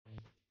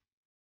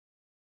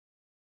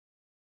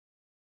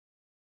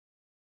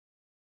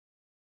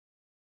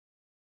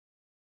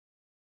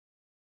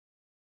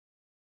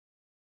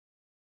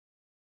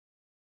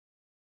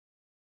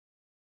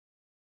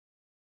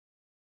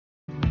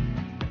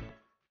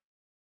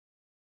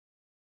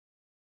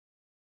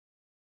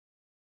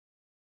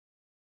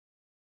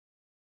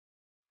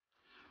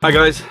Hi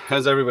guys,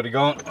 how's everybody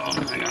going? Oh,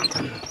 hang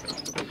on.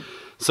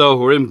 So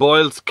we're in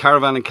Boyle's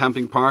Caravan and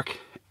Camping Park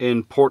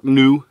in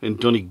Portneuf in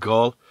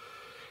Donegal.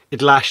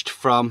 It lashed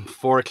from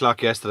 4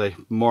 o'clock yesterday,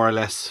 more or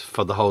less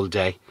for the whole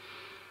day.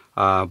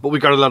 But we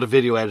got a lot of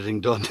video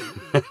editing done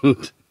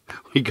and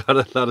we got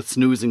a lot of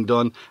snoozing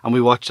done, and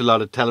we watched a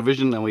lot of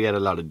television and we had a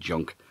lot of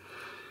junk.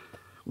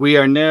 We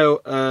are now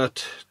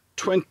at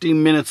 20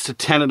 minutes to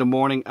 10 in the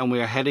morning and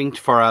we are heading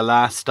for our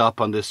last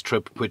stop on this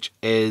trip, which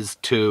is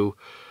to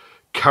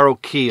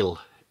Carrowkeel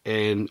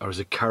or is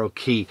it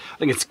Carrowkeel? I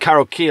think it's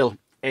Carrowkeel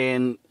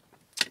in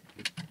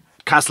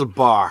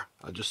Castlebar.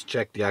 I'll just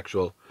check the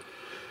actual,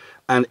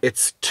 and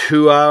it's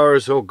 2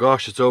 hours. Oh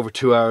gosh, it's over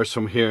 2 hours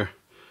from here.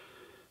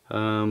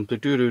 Yes,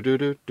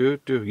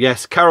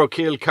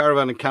 Carrowkeel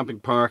Caravan and Camping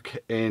Park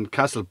in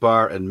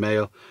Castlebar in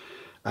Mayo,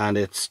 and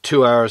it's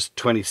 2 hours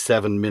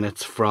 27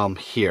 minutes from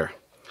here.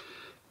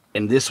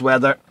 In this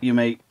weather, you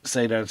may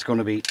say that it's going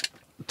to be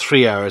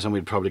 3 hours and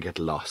we'd probably get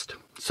lost.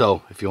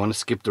 So if you want to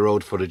skip the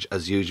road footage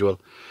as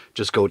usual,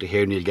 just go to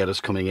here and you'll get us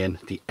coming in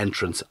the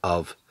entrance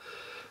of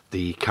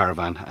the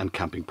Caravan and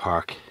Camping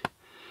Park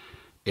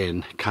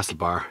in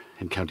Castlebar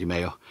in County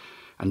Mayo.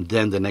 And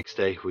then the next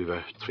day we've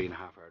a 3.5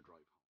 hour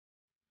drive.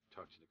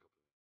 Talk to you in a couple.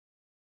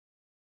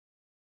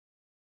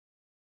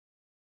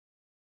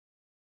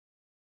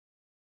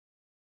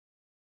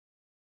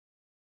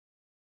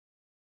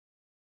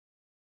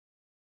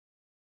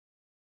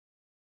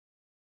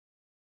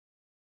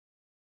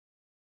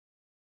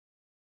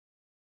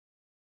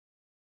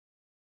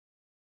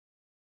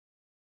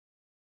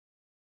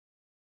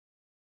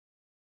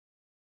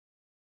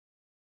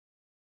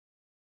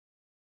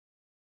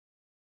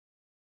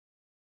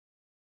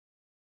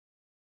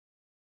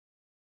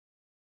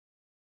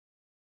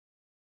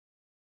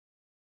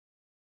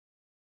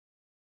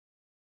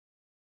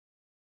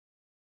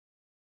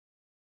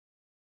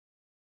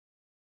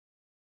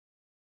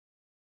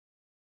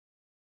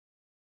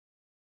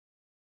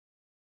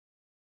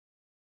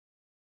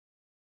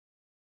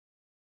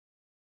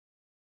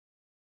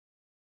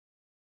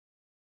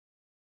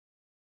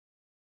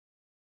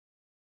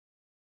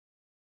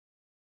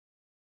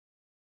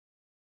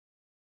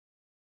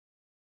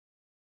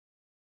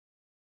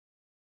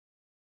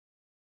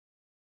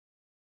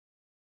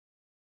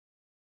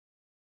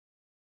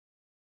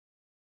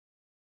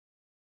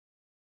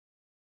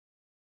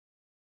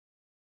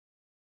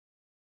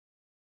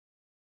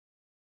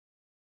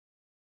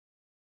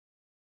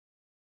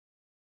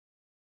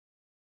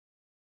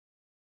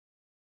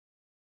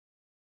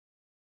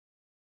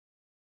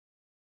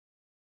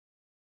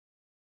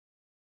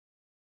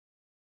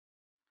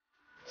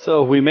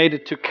 So we made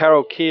it to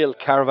Carrowkeel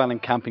Caravan and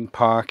Camping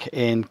Park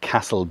in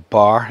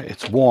Castlebar.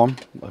 It's warm.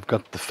 I've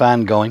got the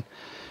fan going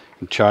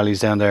and Charlie's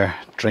down there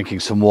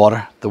drinking some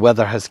water. The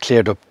weather has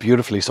cleared up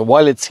beautifully. So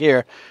while it's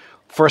here,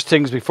 first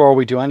things before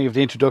we do any of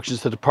the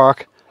introductions to the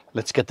park,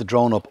 let's get the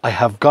drone up. I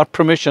have got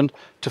permission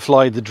to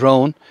fly the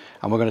drone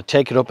and we're going to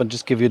take it up and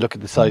just give you a look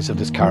at the size of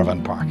this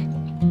caravan park.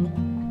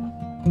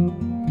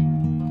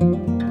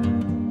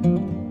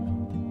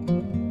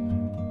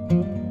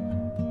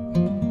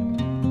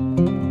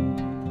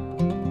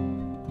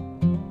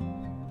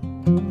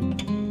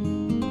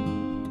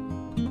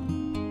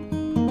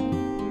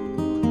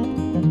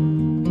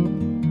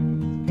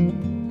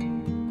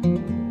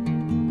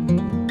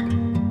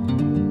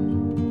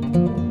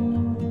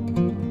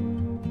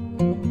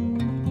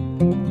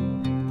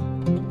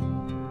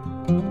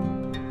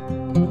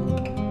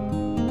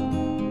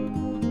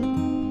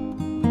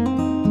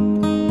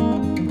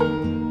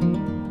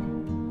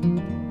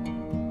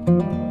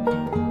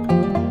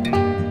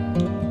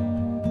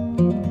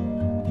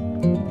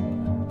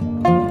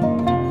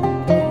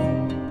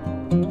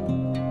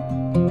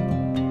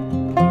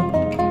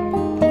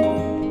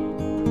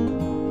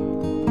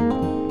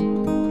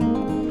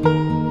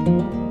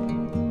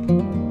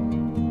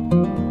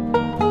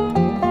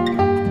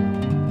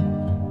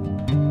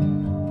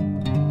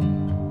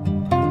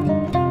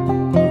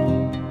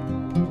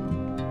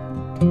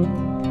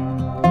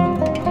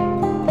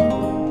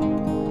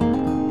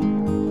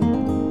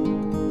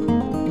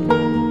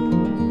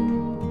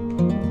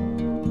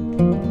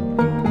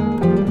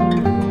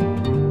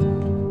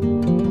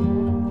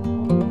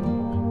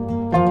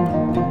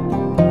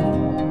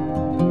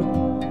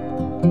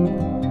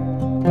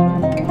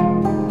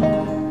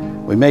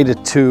 We made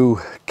it to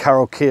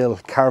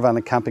Carrowkeel Caravan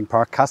and Camping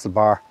Park,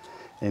 Castlebar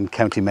in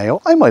County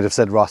Mayo. I might have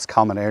said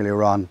Roscommon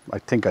earlier on, I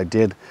think I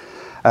did.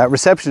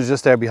 Reception is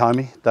just there behind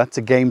me. That's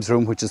a games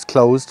room which is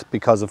closed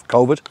because of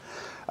COVID.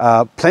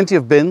 Plenty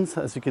of bins,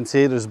 as you can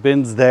see, there's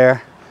bins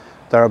there.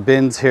 There are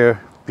bins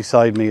here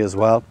beside me as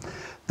well.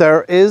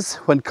 There is,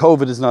 when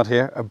COVID is not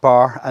here, a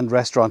bar and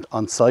restaurant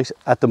on site.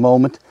 At the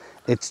moment,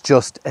 it's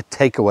just a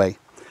takeaway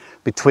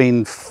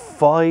between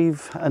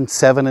 5 and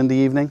 7 in the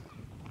evening.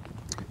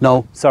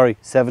 No, sorry,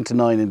 7 to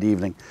 9 in the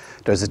evening.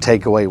 There's a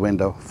takeaway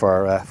window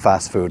for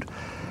fast food.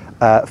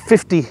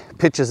 50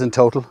 pitches in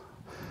total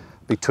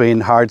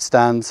between hard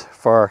stands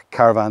for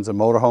caravans and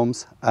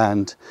motorhomes,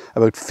 and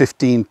about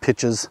 15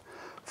 pitches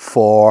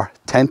for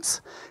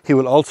tents. He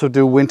will also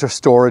do winter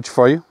storage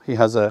for you. He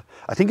has I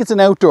think it's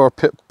an outdoor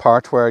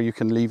part where you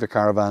can leave your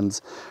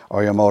caravans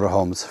or your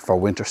motorhomes for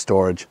winter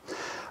storage.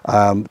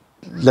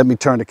 Let me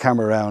turn the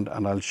camera around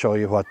and I'll show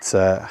you what's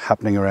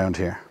happening around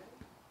here.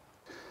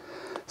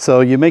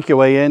 So you make your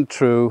way in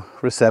through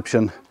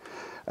reception.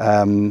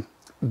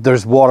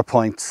 There's water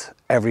points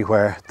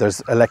everywhere.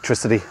 There's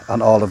electricity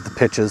on all of the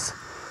pitches.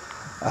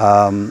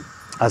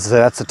 As I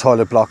said, that's a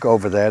toilet block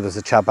over there. There's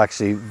a chap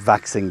actually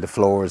vaxing the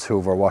floors,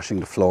 Hoover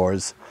washing the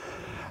floors.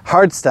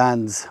 Hard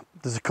stands.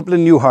 There's a couple of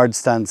new hard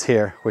stands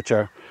here, which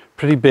are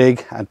pretty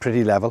big and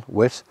pretty level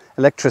with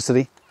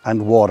electricity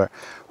and water.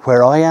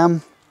 Where I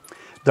am,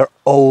 they're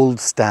old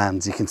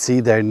stands. You can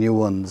see they're new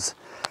ones.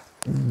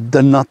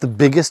 They're not the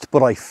biggest,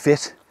 but I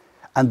fit,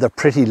 and they're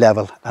pretty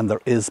level, and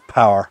there is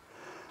power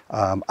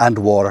and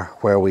water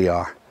where we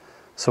are.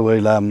 So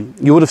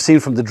you would have seen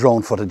from the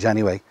drone footage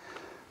anyway,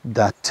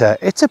 that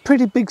it's a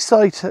pretty big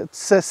site. It's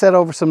set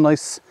over some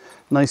nice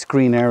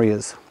green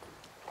areas,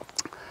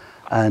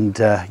 and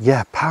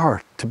yeah,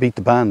 power to beat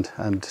the band,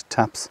 and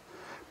taps.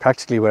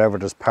 Practically wherever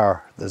there's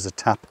power, there's a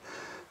tap.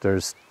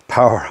 There's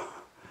power,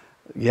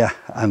 yeah,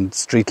 and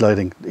street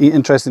lighting.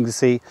 Interesting to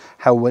see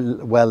how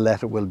well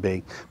lit it will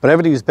be. But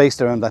everything is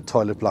based around that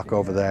toilet block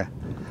over there,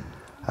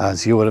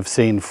 as you would have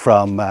seen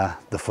from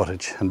the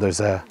footage. And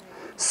there's a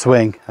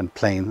swing and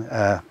play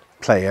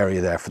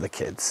area there for the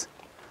kids.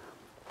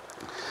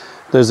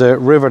 There's a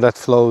river that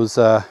flows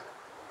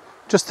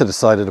just to the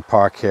side of the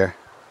park here.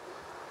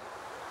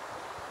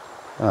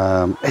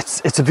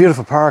 It's a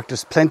beautiful park.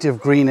 There's plenty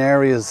of green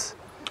areas,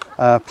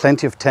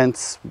 plenty of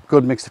tents,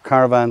 good mix of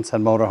caravans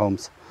and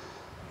motorhomes.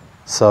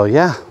 So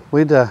yeah,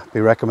 we'd be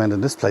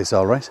recommending this place,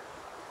 all right.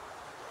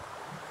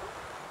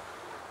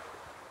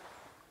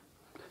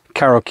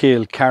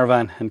 Carrowkeel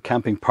Caravan and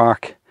Camping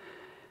Park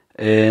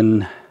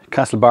in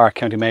Castlebar,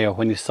 County Mayo.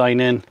 When you sign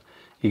in,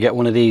 you get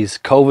one of these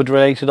COVID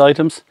related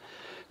items.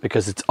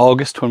 Because it's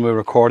August when we're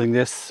recording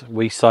this,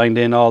 we signed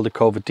in all the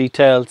COVID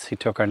details. He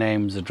took our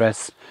names,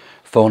 address,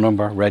 phone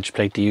number, reg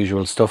plate, the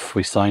usual stuff.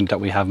 We signed that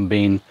we haven't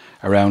been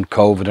around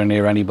COVID or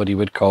near anybody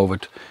with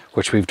COVID,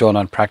 which we've done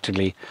on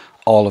practically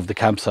all of the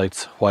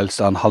campsites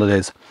whilst on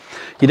holidays.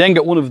 You then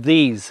get one of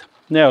these.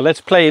 Now let's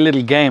play a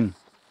little game.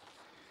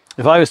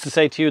 If I was to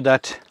say to you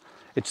that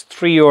it's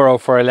 €3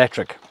 for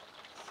electric,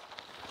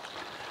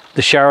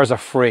 the showers are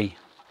free,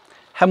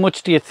 how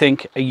much do you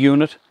think a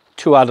unit,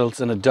 2 adults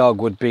and a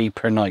dog would be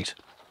per night?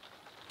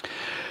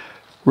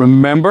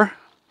 Remember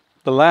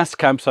the last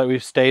campsite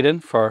we've stayed in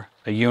for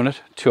a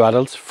unit, 2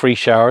 adults, free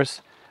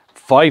showers,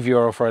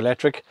 €5 for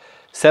electric,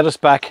 set us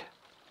back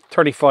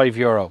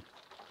 €35.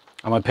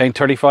 Am I paying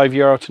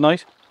 €35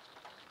 tonight?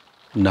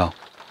 No.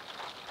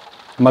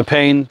 Am I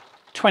paying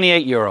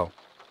 €28?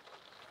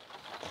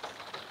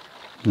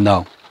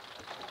 No.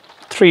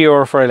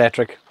 €3 for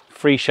electric,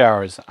 free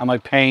showers. Am I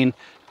paying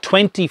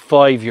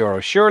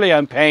 €25? Surely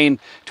I'm paying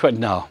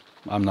no,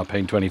 I'm not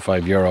paying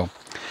 €25.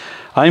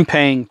 I'm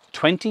paying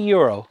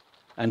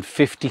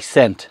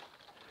 €20.50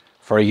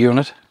 for a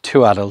unit,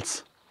 2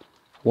 adults,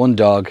 1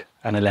 dog,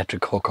 and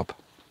electric hookup.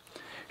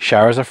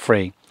 Showers are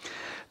free.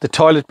 The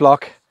toilet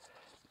block,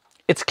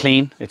 it's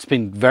clean. It's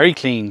been very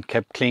clean,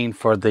 kept clean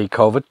for the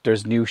COVID.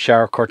 There's new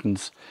shower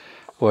curtains.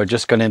 We're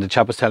just gone in. The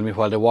chap was telling me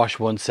while they wash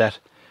one set,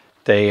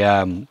 they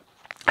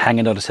hang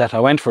another set. I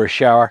went for a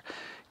shower.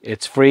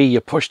 It's free.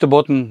 You push the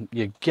button,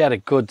 you get a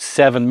good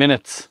 7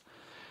 minutes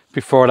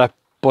before that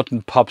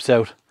button pops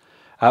out.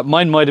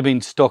 Mine might have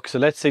been stuck, so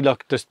let's see.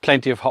 Look, there's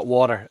plenty of hot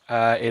water.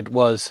 It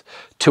was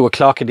 2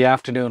 o'clock in the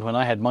afternoon when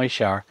I had my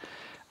shower,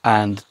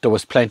 and there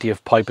was plenty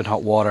of piping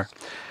hot water.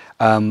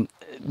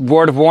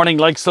 Word of warning,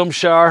 like some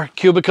shower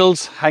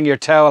cubicles, hang your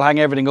towel, hang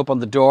everything up on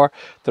the door.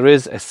 There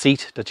is a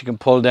seat that you can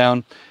pull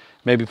down,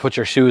 maybe put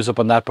your shoes up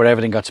on that, but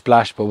everything got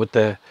splashed. But with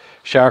the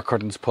shower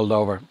curtains pulled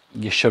over,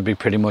 you should be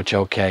pretty much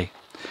okay.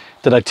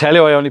 Did I tell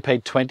you I only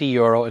paid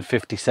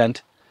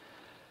 €20.50?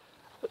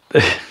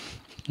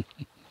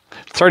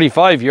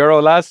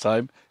 €35 last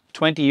time,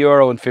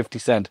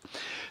 €20.50.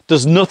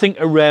 There's nothing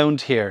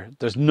around here.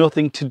 There's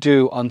nothing to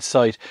do on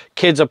site.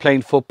 Kids are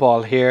playing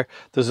football here.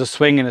 There's a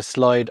swing and a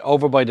slide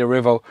over by the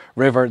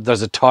river.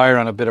 There's a tire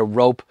on a bit of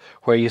rope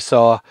where you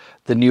saw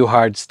the new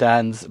hard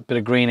stands, a bit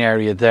of green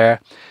area there.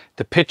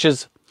 The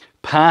pitches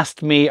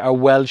past me are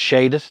well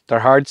shaded. They're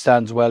hard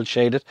stands, well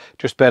shaded.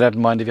 Just bear that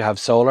in mind if you have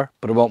solar,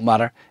 but it won't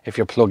matter if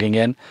you're plugging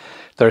in.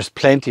 There's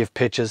plenty of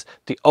pitches.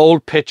 The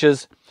old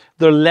pitches,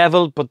 they're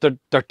level, but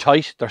they're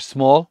tight, they're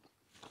small.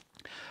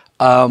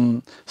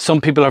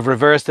 Some people have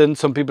reversed in,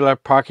 some people are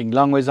parking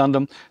long ways on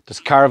them. There's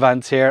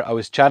caravans here. I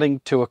was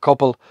chatting to a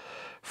couple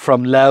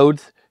from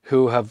Louth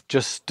who have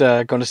just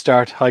going to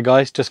start, hi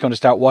guys, just going to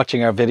start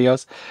watching our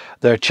videos.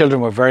 Their children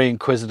were very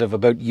inquisitive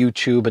about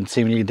YouTube, and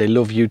seemingly they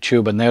love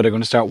YouTube, and now they're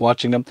going to start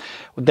watching them.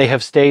 They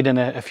have stayed in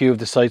a few of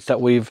the sites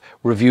that we've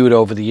reviewed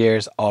over the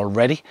years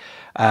already.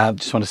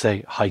 Just want to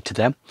say hi to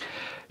them.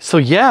 So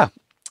yeah,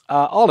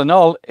 all in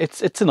all,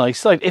 it's a nice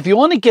site. If you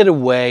want to get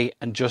away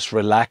and just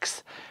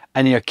relax,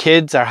 and your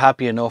kids are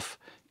happy enough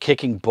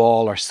kicking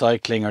ball or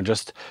cycling or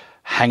just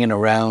hanging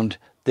around,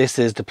 this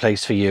is the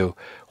place for you.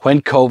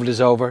 When COVID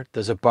is over,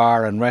 there's a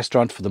bar and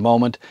restaurant for the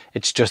moment.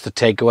 It's just a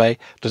takeaway.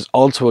 There's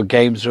also a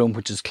games room,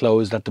 which is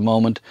closed at the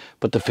moment.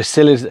 But the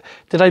facilities,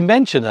 did I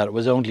mention that it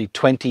was only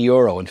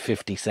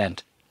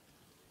 €20.50?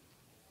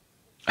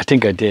 I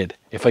think I did.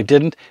 If I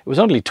didn't, it was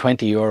only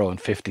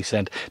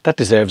 €20.50. That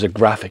deserves a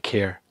graphic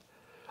here.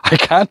 I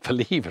can't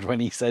believe it when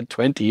he said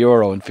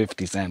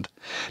 €20.50.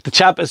 The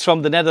chap is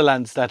from the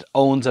Netherlands that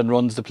owns and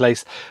runs the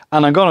place.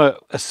 And I'm going to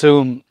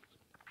assume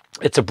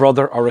it's a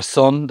brother or a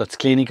son that's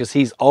cleaning, because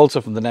he's also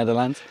from the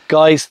Netherlands.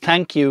 Guys,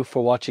 thank you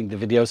for watching the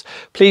videos.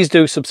 Please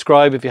do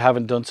subscribe if you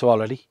haven't done so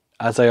already.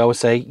 As I always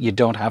say, you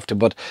don't have to,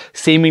 but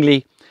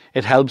seemingly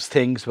it helps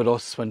things with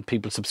us when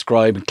people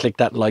subscribe and click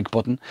that like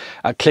button.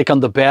 Click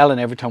on the bell,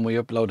 and every time we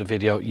upload a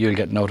video, you'll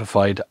get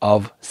notified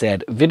of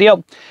said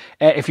video.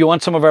 If you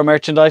want some of our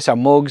merchandise, our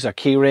mugs, our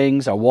key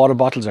rings, our water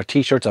bottles, our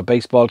t-shirts, our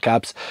baseball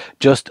caps,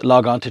 just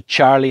log on to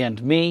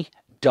charlieandme.ie.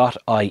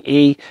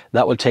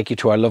 That will take you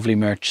to our lovely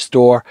merch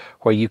store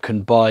where you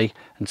can buy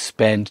and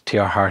spend to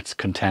your heart's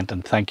content,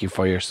 and thank you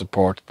for your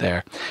support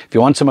there. If you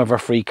want some of our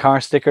free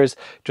car stickers,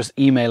 just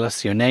email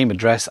us your name,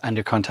 address and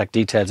your contact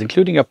details,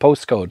 including your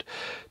postcode,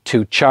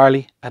 to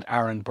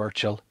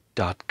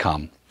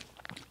charlie@aaronburchill.com.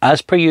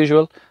 As per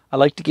usual, I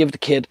like to give the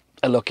kid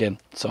a look in,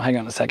 so hang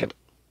on a second.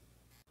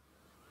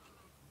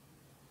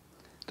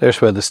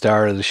 There's where the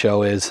star of the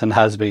show is and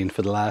has been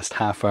for the last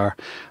half hour.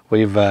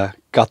 We've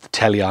got the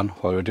telly on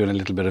while we're doing a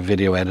little bit of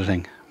video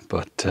editing,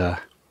 but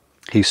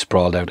he's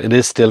sprawled out. It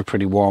is still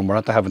pretty warm. We're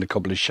after having a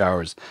couple of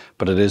showers,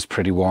 but it is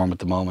pretty warm at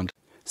the moment.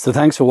 So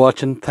thanks for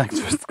watching.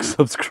 Thanks for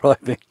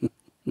subscribing.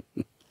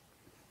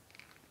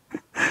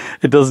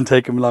 It doesn't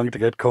take him long to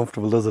get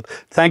comfortable, does it?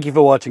 Thank you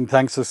for watching.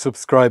 Thanks for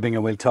subscribing,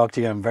 and we'll talk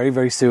to you again very,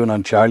 very soon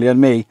on Charlie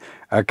and Me,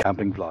 our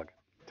camping vlog.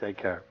 Take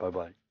care.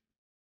 Bye-bye.